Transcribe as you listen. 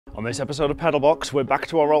On this episode of PedalBox, we're back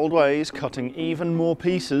to our old ways, cutting even more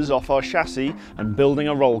pieces off our chassis and building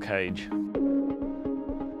a roll cage.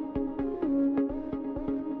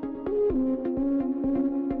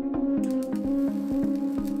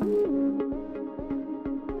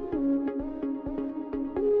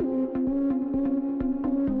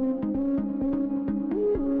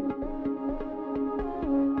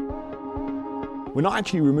 We're not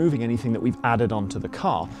actually removing anything that we've added onto the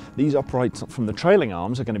car. These uprights from the trailing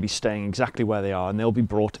arms are going to be staying exactly where they are, and they'll be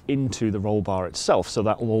brought into the roll bar itself, so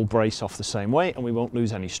that will all brace off the same way and we won't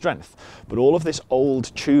lose any strength. But all of this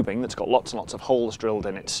old tubing that's got lots and lots of holes drilled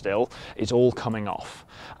in it still is all coming off.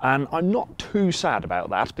 And I'm not too sad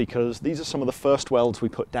about that, because these are some of the first welds we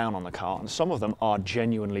put down on the car, and some of them are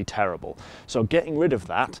genuinely terrible. So getting rid of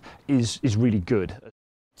that is really good.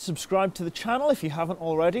 Subscribe to the channel if you haven't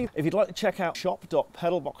already. If you'd like to check out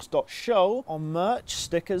shop.pedalbox.show on merch,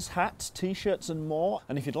 stickers, hats, t-shirts and more.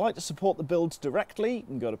 And if you'd like to support the builds directly, you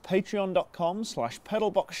can go to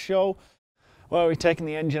patreon.com/pedalboxshow. Well, we're taking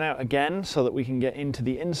the engine out again so that we can get into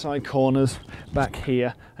the inside corners back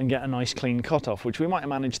here and get a nice clean cut-off, which we might have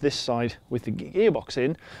managed this side with the gearbox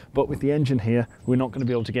in, but with the engine here, we're not going to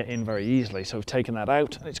be able to get in very easily. So we've taken that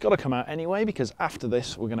out, and it's got to come out anyway, because after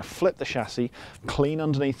this, we're going to flip the chassis, clean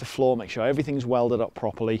underneath the floor, make sure everything's welded up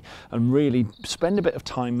properly, and really spend a bit of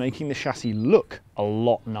time making the chassis look a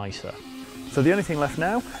lot nicer. So the only thing left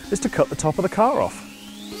now is to cut the top of the car off.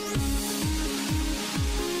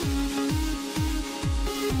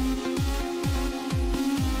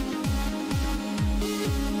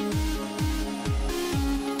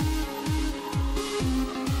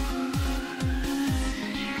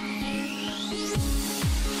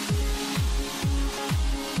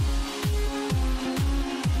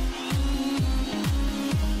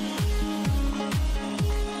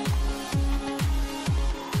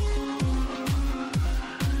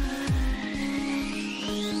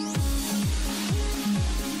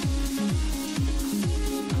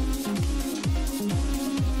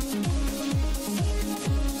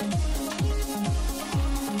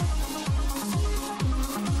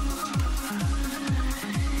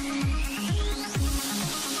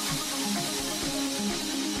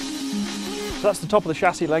 So that's the top of the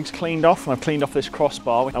chassis legs cleaned off, and I've cleaned off this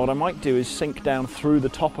crossbar. Now what I might do is sink down through the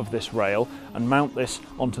top of this rail and mount this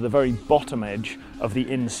onto the very bottom edge of the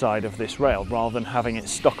inside of this rail, rather than having it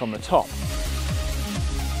stuck on the top.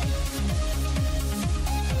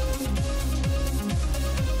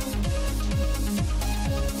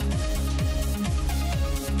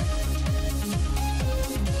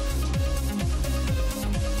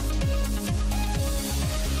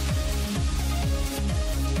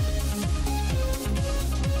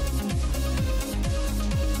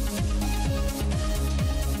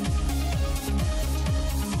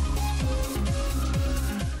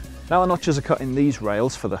 Now the notches are cut in these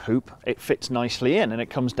rails for the hoop. It fits nicely in, and it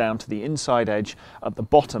comes down to the inside edge at the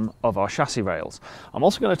bottom of our chassis rails. I'm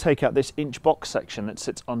also going to take out this inch box section that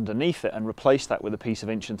sits underneath it and replace that with a piece of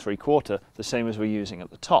 1 3/4, the same as we're using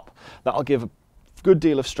at the top. That'll give a good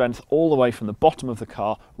deal of strength all the way from the bottom of the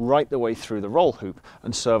car right the way through the roll hoop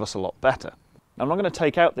and serve us a lot better. Now, I'm not going to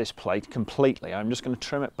take out this plate completely. I'm just going to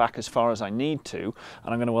trim it back as far as I need to,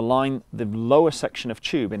 and I'm going to align the lower section of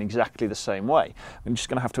tube in exactly the same way. I'm just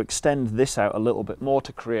going to have to extend this out a little bit more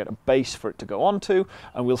to create a base for it to go onto,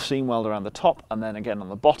 and we'll seam weld around the top and then again on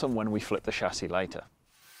the bottom when we flip the chassis later.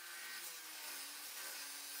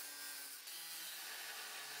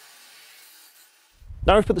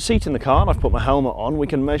 Now I've put the seat in the car and I've put my helmet on, we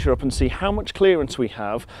can measure up and see how much clearance we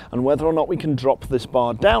have and whether or not we can drop this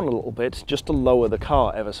bar down a little bit just to lower the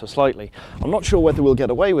car ever so slightly. I'm not sure whether we'll get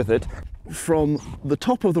away with it from the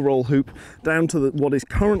top of the roll hoop down to what is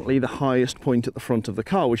currently the highest point at the front of the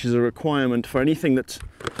car, which is a requirement for anything that's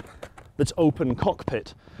open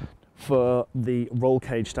cockpit for the roll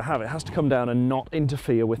cage to have. It has to come down and not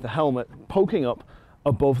interfere with the helmet poking up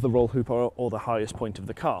above the roll hoop or the highest point of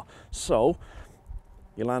the car. So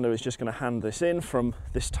Yolanda is just going to hand this in from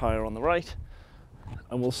this tyre on the right,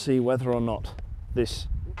 and we'll see whether or not this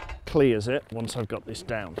clears it once I've got this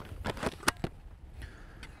down.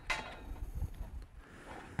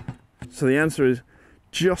 So the answer is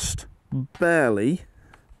just barely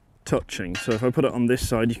touching. So if I put it on this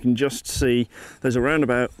side, you can just see there's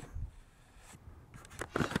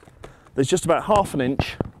just about half an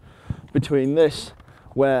inch between this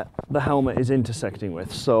where the helmet is intersecting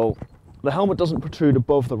with. So the helmet doesn't protrude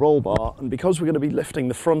above the roll bar, and because we're going to be lifting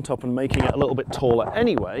the front up and making it a little bit taller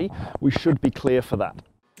anyway, we should be clear for that.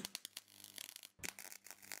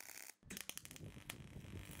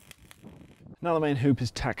 Now the main hoop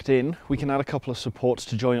is tacked in, we can add a couple of supports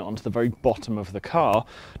to join it onto the very bottom of the car,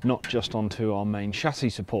 not just onto our main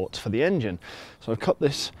chassis supports for the engine. So I've cut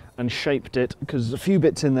this and shaped it because there's a few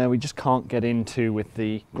bits in there we just can't get into with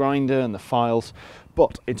the grinder and the files,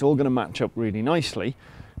 but it's all going to match up really nicely.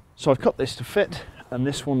 So I've cut this to fit, and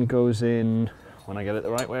this one goes in, when I get it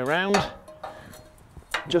the right way around,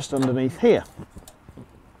 just underneath here.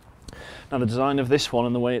 Now the design of this one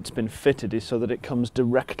and the way it's been fitted is so that it comes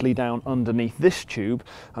directly down underneath this tube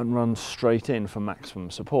and runs straight in for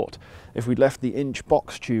maximum support. If we'd left the inch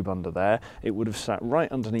box tube under there, it would have sat right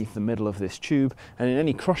underneath the middle of this tube, and in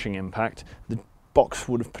any crushing impact, the box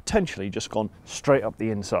would have potentially just gone straight up the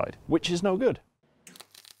inside, which is no good.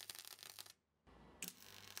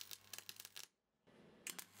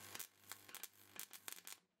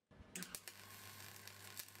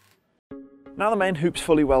 Now the main hoop's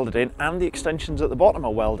fully welded in and the extensions at the bottom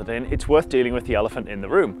are welded in, it's worth dealing with the elephant in the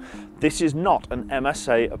room. This is not an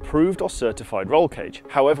MSA approved or certified roll cage.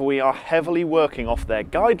 However, we are heavily working off their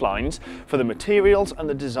guidelines for the materials and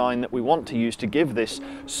the design that we want to use to give this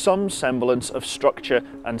some semblance of structure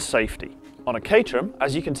and safety. On a Caterham,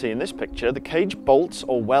 as you can see in this picture, the cage bolts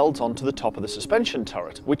or welds onto the top of the suspension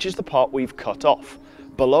turret, which is the part we've cut off.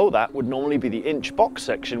 Below that would normally be the inch box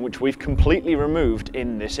section, which we've completely removed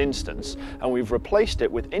in this instance, and we've replaced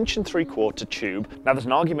it with 1 3/4" tube. Now there's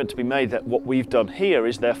an argument to be made that what we've done here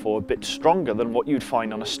is therefore a bit stronger than what you'd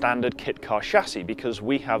find on a standard kit car chassis, because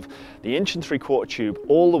we have the 1 3/4" tube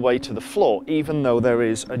all the way to the floor, even though there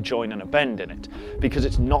is a join and a bend in it, because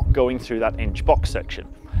it's not going through that inch box section.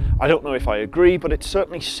 I don't know if I agree, but it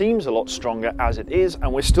certainly seems a lot stronger as it is,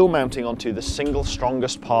 and we're still mounting onto the single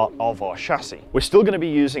strongest part of our chassis. We're still going to be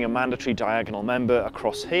using a mandatory diagonal member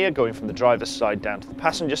across here, going from the driver's side down to the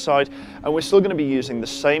passenger side, and we're still going to be using the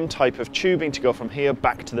same type of tubing to go from here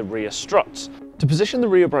back to the rear struts. To position the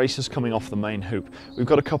rear braces coming off the main hoop, we've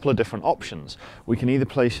got a couple of different options. We can either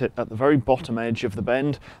place it at the very bottom edge of the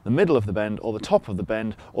bend, the middle of the bend, or the top of the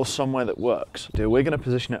bend, or somewhere that works. We're going to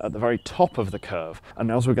position it at the very top of the curve, and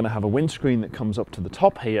as we're going to have a windscreen that comes up to the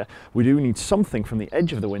top here, we do need something from the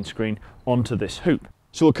edge of the windscreen onto this hoop.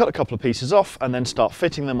 So we'll cut a couple of pieces off and then start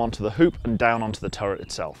fitting them onto the hoop and down onto the turret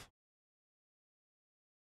itself.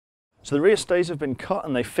 So the rear stays have been cut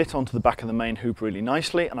and they fit onto the back of the main hoop really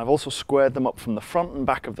nicely, and I've also squared them up from the front and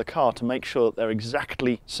back of the car to make sure that they're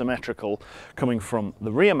exactly symmetrical coming from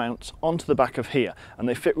the rear mounts onto the back of here, and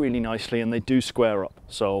they fit really nicely and they do square up,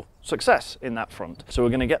 so success in that front. So we're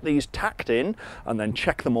going to get these tacked in and then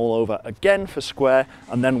check them all over again for square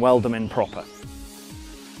and then weld them in proper.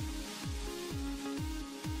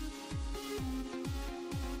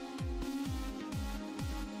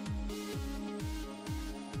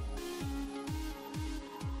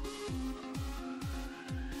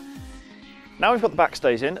 Now we've got the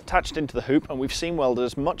backstays in, attached into the hoop, and we've seam welded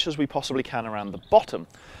as much as we possibly can around the bottom.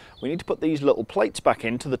 We need to put these little plates back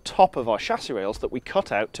into the top of our chassis rails that we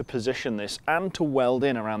cut out to position this and to weld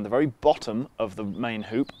in around the very bottom of the main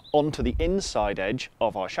hoop onto the inside edge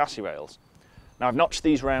of our chassis rails. Now I've notched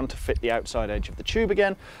these round to fit the outside edge of the tube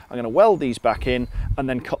again. I'm going to weld these back in and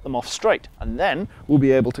then cut them off straight, and then we'll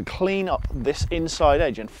be able to clean up this inside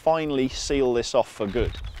edge and finally seal this off for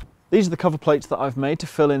good. These are the cover plates that I've made to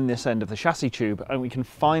fill in this end of the chassis tube, and we can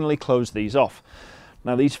finally close these off.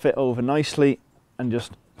 Now these fit over nicely and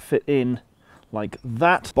just fit in like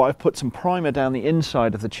that, but I've put some primer down the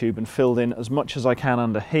inside of the tube and filled in as much as I can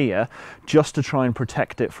under here, just to try and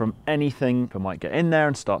protect it from anything that might get in there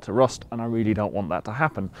and start to rust, and I really don't want that to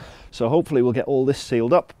happen. So hopefully we'll get all this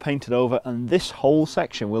sealed up, painted over, and this whole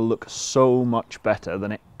section will look so much better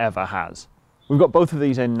than it ever has. We've got both of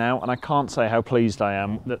these in now, and I can't say how pleased I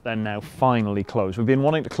am that they're now finally closed. We've been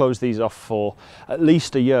wanting to close these off for at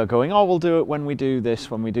least a year, going, oh, we'll do it when we do this,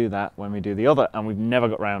 when we do that, when we do the other, and we've never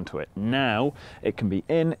got round to it. Now it can be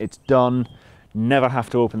in, it's done, never have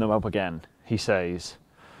to open them up again, he says.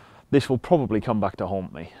 This will probably come back to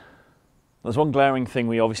haunt me. There's one glaring thing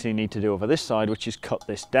we obviously need to do over this side, which is cut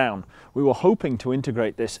this down. We were hoping to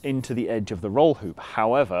integrate this into the edge of the roll hoop.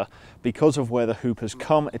 However, because of where the hoop has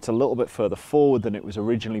come, it's a little bit further forward than it was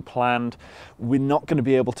originally planned. We're not going to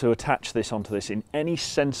be able to attach this onto this in any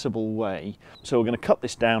sensible way. So we're going to cut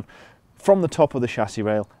this down from the top of the chassis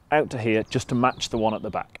rail out to here, just to match the one at the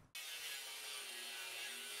back.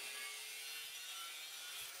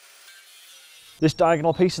 This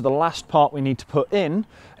diagonal piece is the last part we need to put in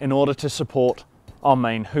order to support our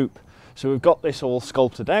main hoop. So we've got this all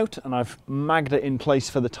sculpted out, and I've magged it in place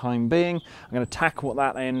for the time being. I'm going to tack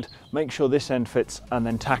that end, make sure this end fits, and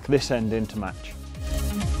then tack this end in to match.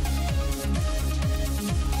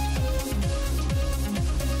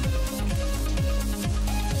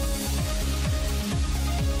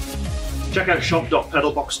 Check out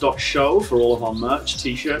shop.pedalbox.show for all of our merch,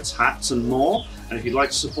 t-shirts, hats and more. And if you'd like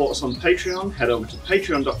to support us on Patreon, head over to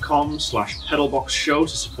patreon.com/pedalboxshow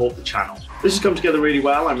to support the channel. This has come together really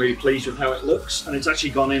well. I'm really pleased with how it looks, and it's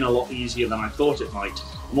actually gone in a lot easier than I thought it might.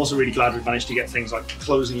 I'm also really glad we've managed to get things like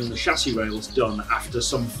closing in the chassis rails done after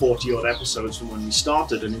some 40 odd episodes from when we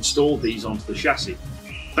started and installed these onto the chassis.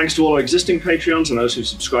 Thanks to all our existing Patreons and those who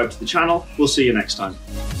subscribe to the channel. We'll see you next time.